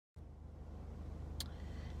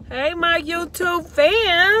Hey, my YouTube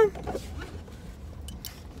fam.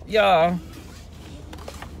 Y'all,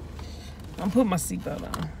 I'm putting my seatbelt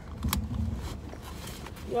on.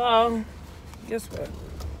 Y'all, guess what?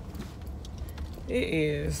 It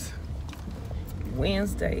is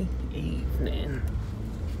Wednesday evening.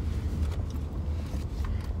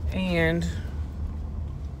 And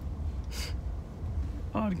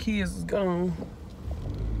all the kids is gone.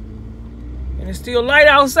 And it's still light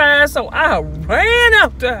outside, so I ran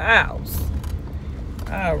out the house.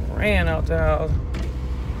 Let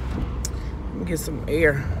me get some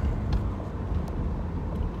air.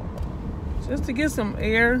 Just to get some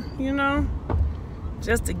air, you know?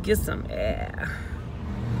 Just to get some air.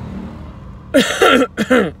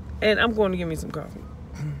 And I'm going to get me some coffee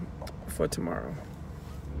for tomorrow.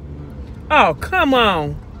 Oh, come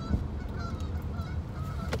on.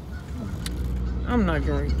 I'm not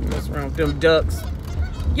going to mess around with them ducks.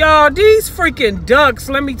 Y'all, these freaking ducks,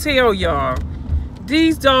 let me tell y'all.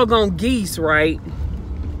 These doggone geese, right?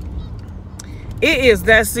 It is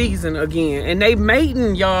that season again. And they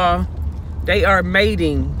mating, y'all. They are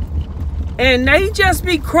mating. And they just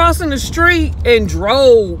be crossing the street in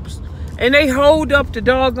droves. And they hold up the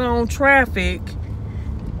doggone traffic.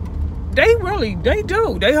 They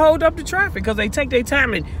do. They hold up the traffic because they take their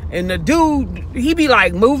time. And the dude, he be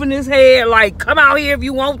like moving his head like, come out here if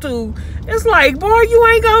you want to. It's like, boy, you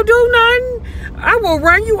ain't gonna do nothing. I will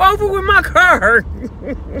run you over with my car.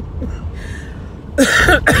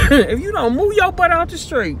 If you don't move your butt out the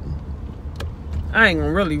street. I ain't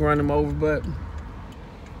gonna really run him over, but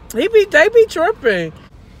they be tripping.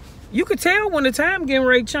 You could tell when the time getting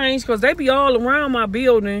ready to change because they be all around my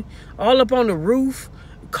building, all up on the roof,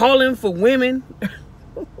 calling for women.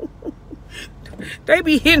 They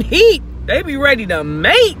be in heat. They be ready to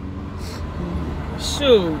mate.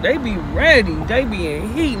 Shoot, they be ready. They be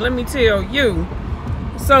in heat, let me tell you.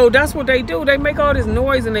 So that's what they do. They make all this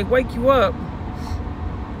noise and they wake you up.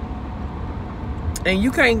 And you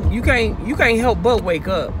can't help but wake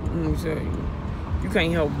up. Let me tell you. You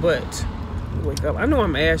can't help but wake up. I know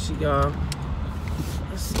I'm ashy, y'all.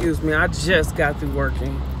 Excuse me, I just got through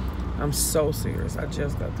working. I'm so serious. I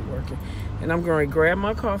just got through working. And I'm going to grab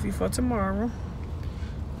my coffee for tomorrow.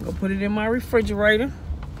 Go put it in my refrigerator.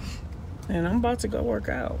 And I'm about to go work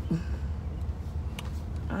out.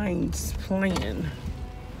 I ain't playing.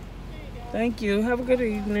 Thank you. Have a good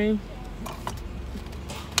evening.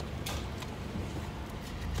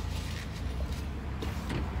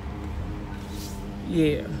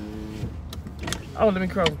 Yeah. Oh, let me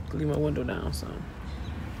leave my window down some.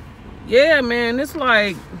 Yeah, man, it's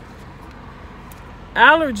like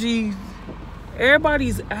allergies.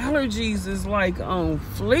 Everybody's allergies is like on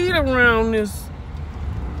fleet around this.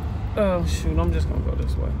 Oh shoot, I'm just gonna go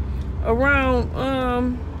this way. Around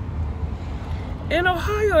in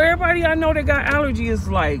Ohio, everybody I know that got allergy is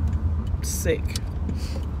like sick.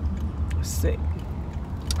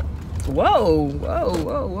 Whoa.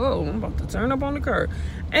 I'm about to turn up on the curb.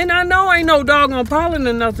 And I know ain't no doggone pollen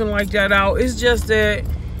or nothing like that out. It's just that,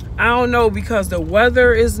 I don't know, because the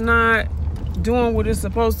weather is not doing what it's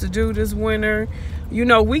supposed to do this winter. You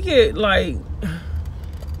know, we get like,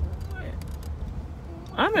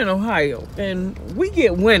 I'm in Ohio, and we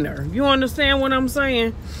get winter. You understand what I'm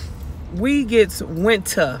saying? We get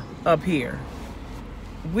winter up here.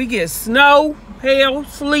 We get snow, hail,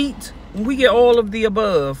 sleet. We get all of the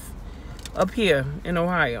above up here in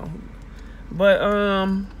Ohio. But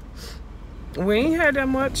we ain't had that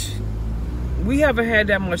much. We haven't had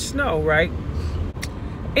that much snow, right?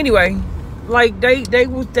 Anyway, like they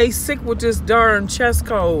sick with this darn chest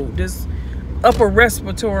cold, this upper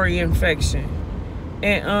respiratory infection.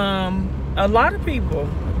 And a lot of people,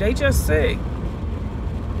 they just sick.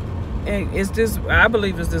 And it's this, I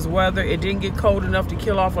believe it's this weather. It didn't get cold enough to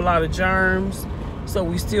kill off a lot of germs. So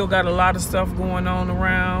we still got a lot of stuff going on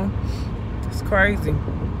around. It's crazy.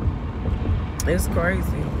 It's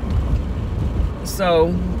crazy.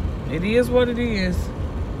 So it is what it is.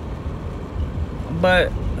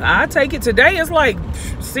 But I take it today. It's like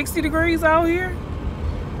 60 degrees out here.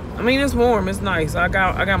 I mean, it's warm. It's nice. I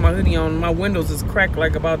got my hoodie on. My windows is cracked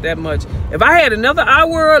like about that much. If I had another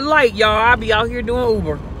hour of light, y'all, I'd be out here doing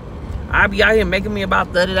Uber. I'd be out here making me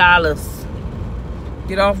about $30.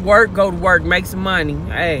 Get off work, go to work, make some money.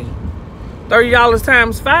 Hey, $30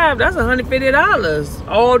 times 5, that's $150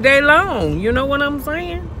 all day long. You know what I'm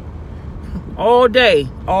saying? All day.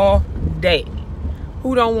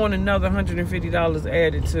 Who don't want another $150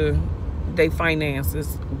 added to their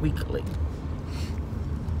finances weekly?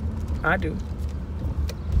 I do.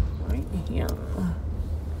 Right? Yeah.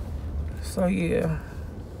 So yeah.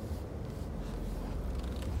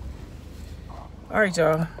 All right,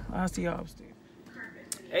 y'all. I'll see y'all upstairs.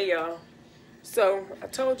 Hey, y'all. So I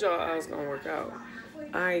told y'all I was gonna work out.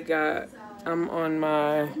 I'm on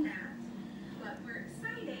my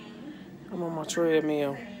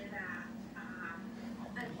treadmill.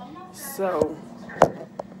 So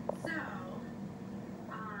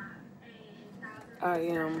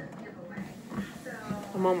I'm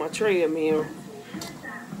on my treadmill.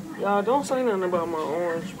 Y'all don't say nothing about my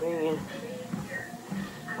orange band.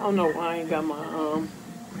 I don't know why I ain't got my I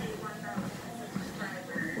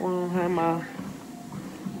don't have my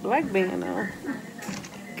black band on.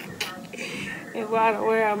 And why do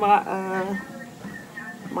I have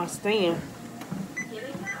my stand?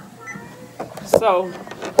 So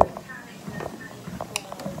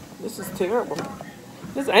this is terrible.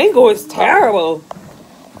 This angle is terrible.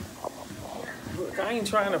 Look, I ain't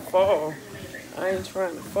trying to fall.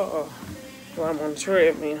 While I'm on the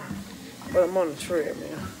treadmill. But I'm on the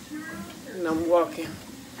treadmill. And I'm walking.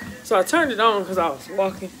 So I turned it on because I was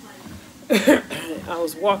walking. I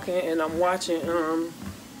was walking and I'm watching.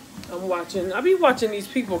 I be watching these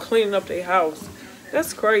people cleaning up their house.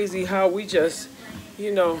 That's crazy how we just,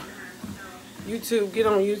 get on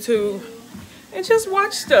YouTube and just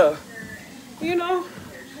watch stuff.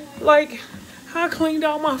 Like how I cleaned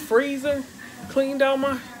out my freezer, cleaned out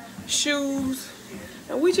my shoes,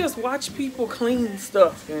 and we just watch people clean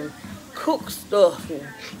stuff and cook stuff and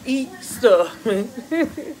eat stuff.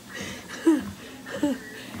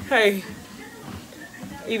 Hey,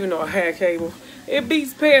 even though I had cable, it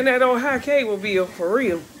beats paying that old high cable bill for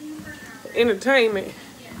real. Entertainment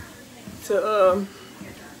to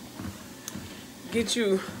get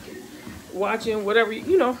you watching whatever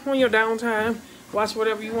on your downtime. Watch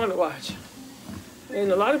whatever you want to watch.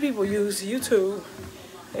 And a lot of people use YouTube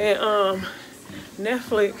and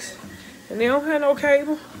Netflix, and they don't have no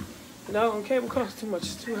cable. No, cable costs too much.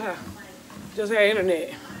 It's too high. Just have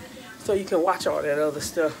internet, so you can watch all that other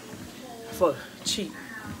stuff for cheap.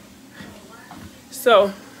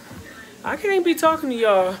 So I can't be talking to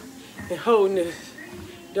y'all and holding this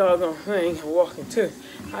doggone thing and walking too.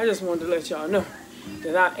 I just wanted to let y'all know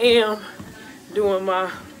that I am doing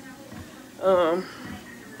my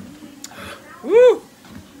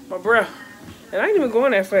my breath, and I ain't even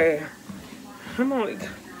going that fast. I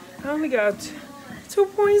only got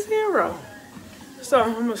 2.0, so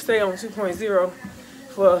I'm gonna stay on 2.0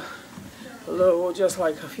 for a little, just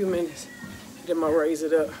like a few minutes. Then I'm gonna raise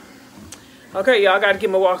it up. Okay, y'all, I gotta get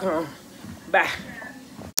my walk on. Bye.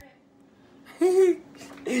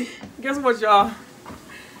 Guess what, y'all?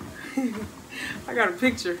 I got a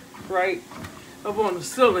picture right up on the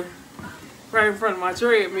ceiling, right in front of my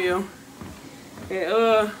treadmill,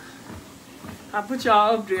 and I put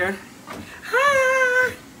y'all up there.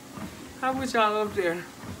 Hi! I put y'all up there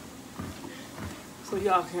so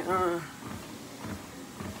y'all can I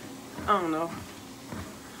don't know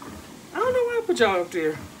why I put y'all up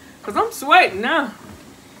there, cause I'm sweating now.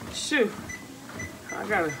 Shoot, I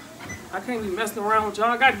can't be messing around with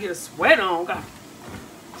y'all. I gotta get a sweat on. Got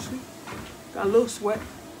a little sweat.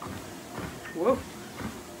 Whoa.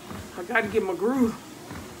 I gotta get my groove.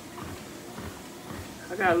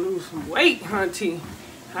 I gotta lose some weight, hunty.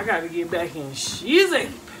 I gotta get back in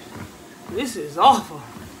shape. This is awful.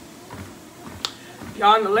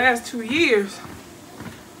 Y'all, in the last 2 years,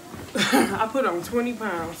 I put on 20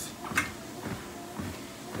 pounds.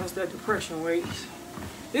 That's that depression weight.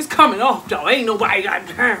 It's coming off, though. Ain't nobody got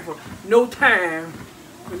time for no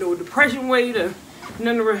depression weight or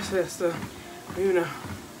none of the rest of that stuff.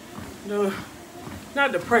 No,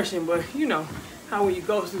 not depression, but how when you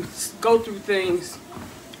go through things,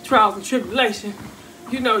 trials and tribulation,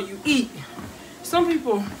 you eat. Some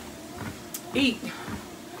people eat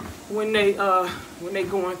when they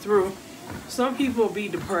going through. Some people be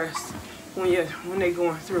depressed when they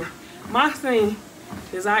going through. My thing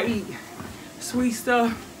is I eat sweet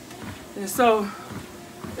stuff, and so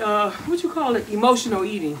what you call it, emotional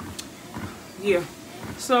eating. Yeah,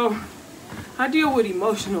 so I deal with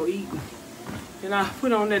emotional eating, and I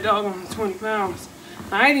put on that doggone 20 pounds.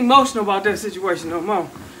 I ain't emotional about that situation no more,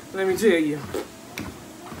 let me tell you.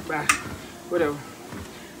 Bye. Whatever,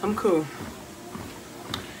 I'm cool.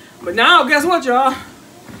 But now, guess what, y'all?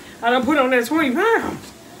 I done put on that 20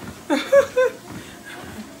 pounds.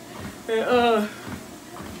 And,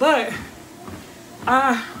 but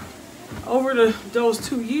over those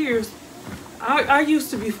 2 years, I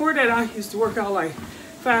used to, before that, I used to work out like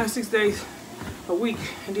 5-6 days a week,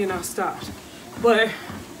 and then I stopped. But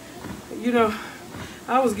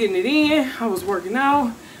I was getting it in. I was working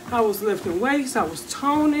out. I was lifting weights. I was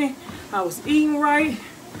toning. I was eating right.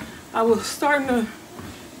 I was starting to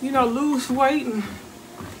lose weight, and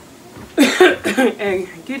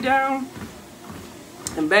and get down,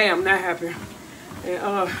 and bam, that happened.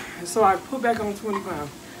 And so I put back on 20 pounds.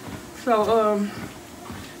 So,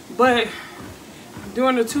 but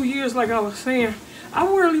during the 2 years, like I was saying, I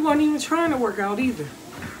really wasn't even trying to work out either.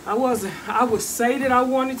 I wasn't. I would say that I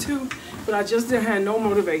wanted to, but I just didn't have no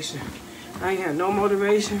motivation. I ain't had no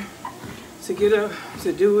motivation to get up,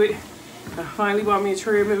 to do it. I finally bought me a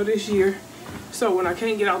treadmill this year. So when I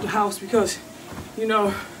can't get out the house, because, you know,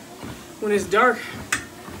 when it's dark,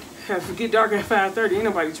 if it get dark at 5:30, ain't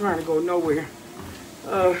nobody trying to go nowhere.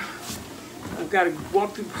 I've got to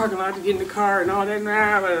walk through the parking lot to get in the car and all that,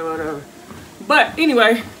 whatever. But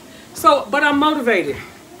anyway, so, but I'm motivated.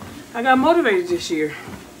 I got motivated this year.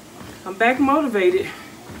 I'm back motivated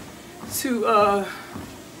to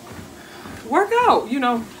work out, you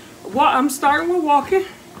know. I'm starting with walking,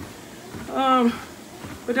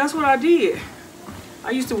 but that's what I did.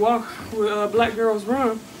 I used to walk with Black Girls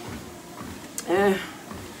Run, and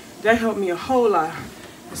that helped me a whole lot.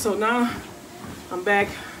 And so now I'm back,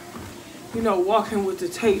 you know, walking with the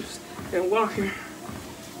tapes and walking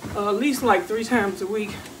at least like 3 times a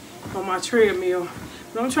week on my treadmill.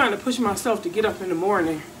 But I'm trying to push myself to get up in the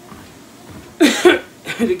morning,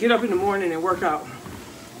 to get up in the morning and work out.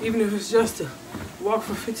 Even if it's just to walk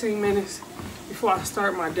for 15 minutes before I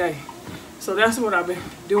start my day. So that's what I've been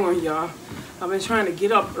doing, y'all. I've been trying to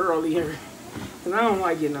get up earlier, and I don't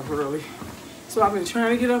like getting up early. So I've been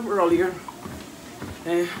trying to get up earlier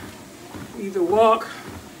and either walk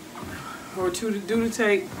or to do the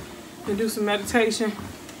tape and do some meditation,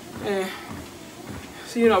 and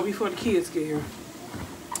so, you know, before the kids get here.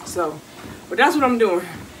 So, but that's what I'm doing.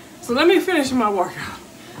 So let me finish my workout.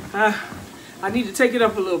 I need to take it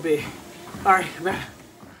up a little bit. All right, bye.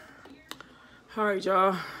 All right,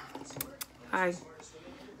 y'all. I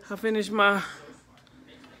finished my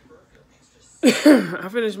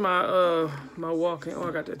my walking. Oh,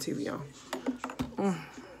 I got that TV on.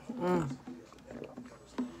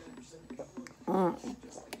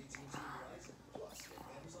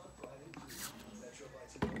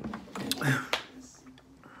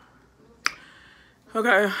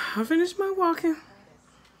 Okay, I finished my walking.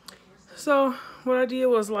 So what I did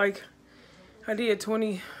was, like, I did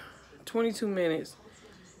 22 minutes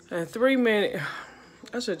and 3 minutes.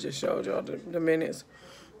 I should just showed y'all the minutes.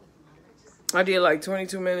 I did like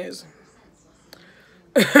 22 minutes.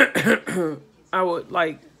 I would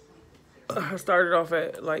like, I started off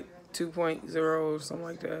at like 2.0 or something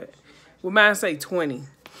like that. Well, mine say 20.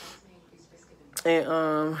 And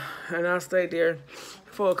I stayed there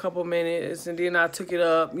for a couple minutes, and then I took it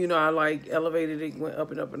up. You know, I like elevated it, went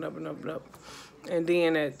up and up and up and up and up. And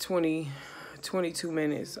then at 22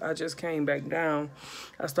 minutes, I just came back down.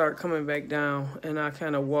 I started coming back down, and I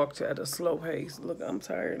kind of walked at a slow pace. Look, I'm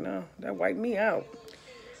tired now. That wiped me out.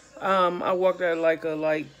 I walked at like I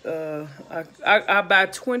by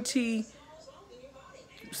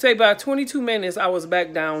 22 minutes, I was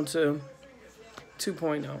back down to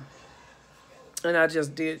 2.0. And I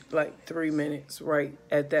just did like 3 minutes right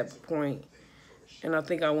at that point. And I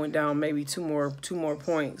think I went down maybe two more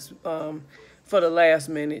points for the last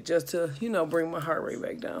minute, just to, you know, bring my heart rate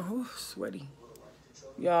back down. Ooh, sweaty.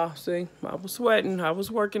 Y'all, see, I was sweating. I was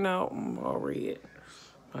working out. I'm all red.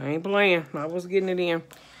 I ain't playing. I was getting it in. And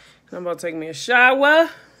I'm about to take me a shower.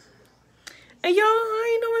 And y'all, I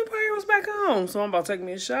ain't know Empire was back on. So I'm about to take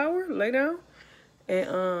me a shower, lay down,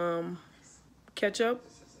 and catch up.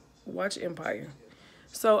 Watch Empire.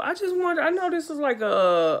 So I just wanted, I know this is like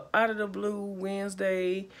a out of the blue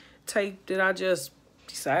Wednesday tape that I just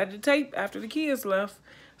decided to tape after the kids left.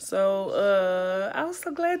 So I was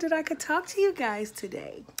so glad that I could talk to you guys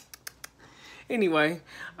today. Anyway,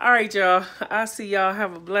 all right, y'all. I'll see y'all.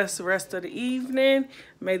 Have a blessed rest of the evening.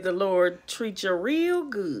 May the Lord treat you real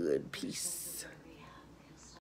good. Peace.